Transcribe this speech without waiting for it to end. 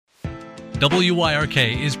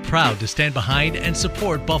WYRK is proud to stand behind and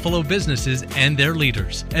support Buffalo businesses and their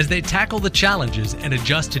leaders as they tackle the challenges and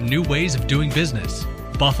adjust to new ways of doing business.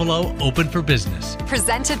 Buffalo Open for Business.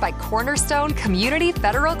 Presented by Cornerstone Community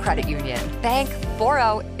Federal Credit Union. Bank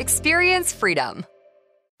 4-0. Experience freedom.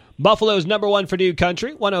 Buffalo's number one for New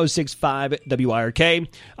Country, 106.5 WYRK.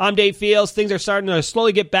 I'm Dave Fields. Things are starting to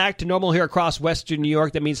slowly get back to normal here across Western New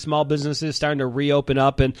York. That means small businesses starting to reopen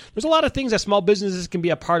up, and there's a lot of things that small businesses can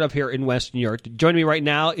be a part of here in Western New York. Joining me right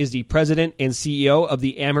now is the president and CEO of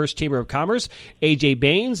the Amherst Chamber of Commerce, AJ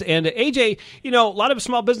Baines. And AJ, a lot of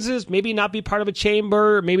small businesses maybe not be part of a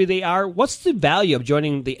chamber, maybe they are. What's the value of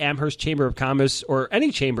joining the Amherst Chamber of Commerce, or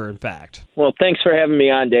any chamber, in fact? Well, thanks for having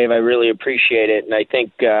me on, Dave. I really appreciate it. And I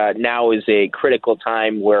think now is a critical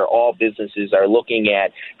time where all businesses are looking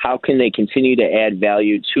at how can they continue to add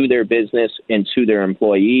value to their business and to their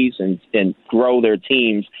employees and grow their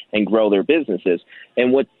teams and grow their businesses.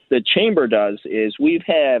 And what the chamber does is we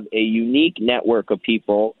have a unique network of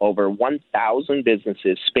people, over 1,000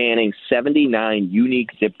 businesses spanning 79 unique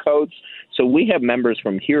zip codes. So we have members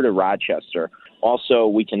from here to Rochester. Also,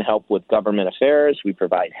 we can help with government affairs. We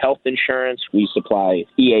provide health insurance. We supply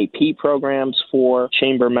EAP programs for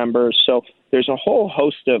chamber members. So there's a whole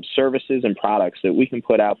host of services and products that we can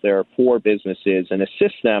put out there for businesses and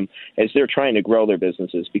assist them as they're trying to grow their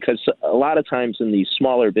businesses. Because a lot of times in these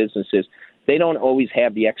smaller businesses, they don't always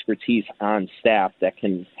have the expertise on staff that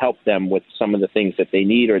can help them with some of the things that they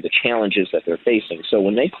need or the challenges that they're facing. So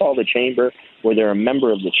when they call the chamber or they're a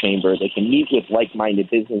member of the chamber, they can meet with like-minded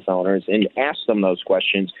business owners and ask them those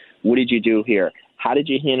questions. What did you do here? How did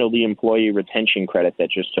you handle the employee retention credit that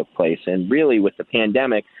just took place? And really, with the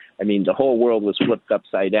pandemic, the whole world was flipped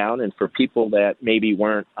upside down. And for people that maybe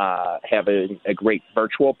weren't having a great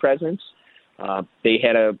virtual presence, they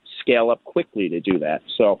had to scale up quickly to do that.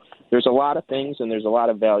 So there's a lot of things, and there's a lot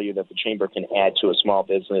of value that the chamber can add to a small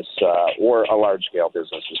business or a large-scale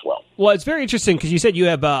business as well. Well, it's very interesting because you said you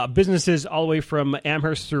have businesses all the way from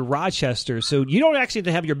Amherst through Rochester. So you don't actually have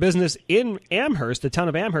to have your business in Amherst, the town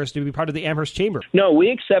of Amherst, to be part of the Amherst Chamber. No, we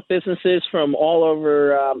accept businesses from all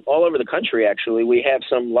over the country, actually. We have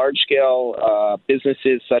some large-scale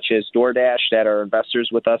businesses such as DoorDash that are investors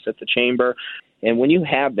with us at the chamber. And when you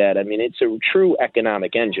have that, it's a true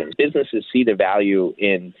economic engine. Businesses see the value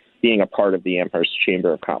in being a part of the Amherst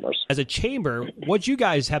Chamber of Commerce. As a chamber, what you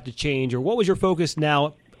guys have to change, or what was your focus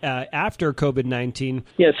now after COVID-19?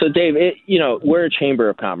 Yeah, so Dave, we're a Chamber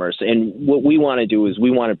of Commerce, and what we want to do is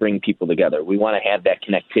we want to bring people together. We want to have that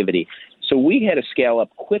connectivity. So we had to scale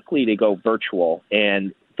up quickly to go virtual,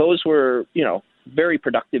 and those were, very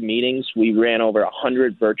productive meetings. We ran over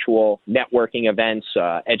 100 virtual networking events,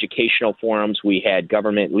 educational forums. We had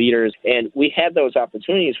government leaders, and we had those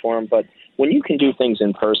opportunities for them. But when you can do things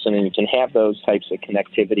in person and you can have those types of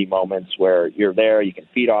connectivity moments where you're there, you can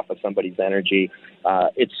feed off of somebody's energy,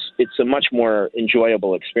 it's a much more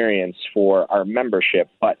enjoyable experience for our membership.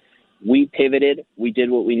 But we pivoted, we did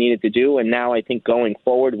what we needed to do, and now I think going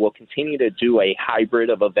forward, we'll continue to do a hybrid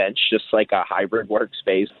of events, just like a hybrid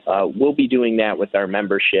workspace. We'll be doing that with our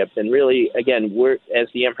membership. And really, again, as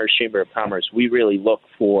the Amherst Chamber of Commerce, we really look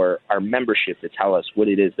for our membership to tell us what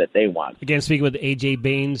it is that they want. Again, speaking with AJ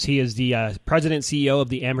Baines, he is the president and CEO of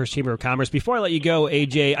the Amherst Chamber of Commerce. Before I let you go,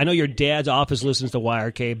 AJ, I know your dad's office listens to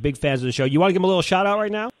YRK, big fans of the show. You want to give him a little shout out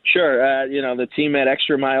right now? Sure. The team at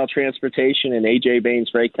Extra Mile Transportation and AJ Baines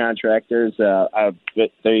Freight Contractors,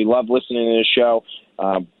 they love listening to the show,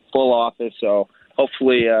 full office, so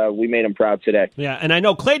hopefully we made them proud today. Yeah, and I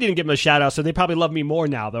know Clay didn't give them a shout-out, so they probably love me more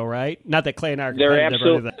now, though, right? Not that Clay and I are They're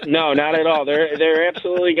absolutely no, not at all. They're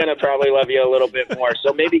absolutely going to probably love you a little bit more,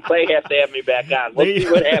 so maybe Clay has to have me back on. We'll see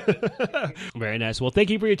what happens. Very nice. Well, thank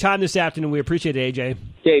you for your time this afternoon. We appreciate it, AJ.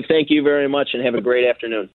 Dave, thank you very much, and have a great afternoon.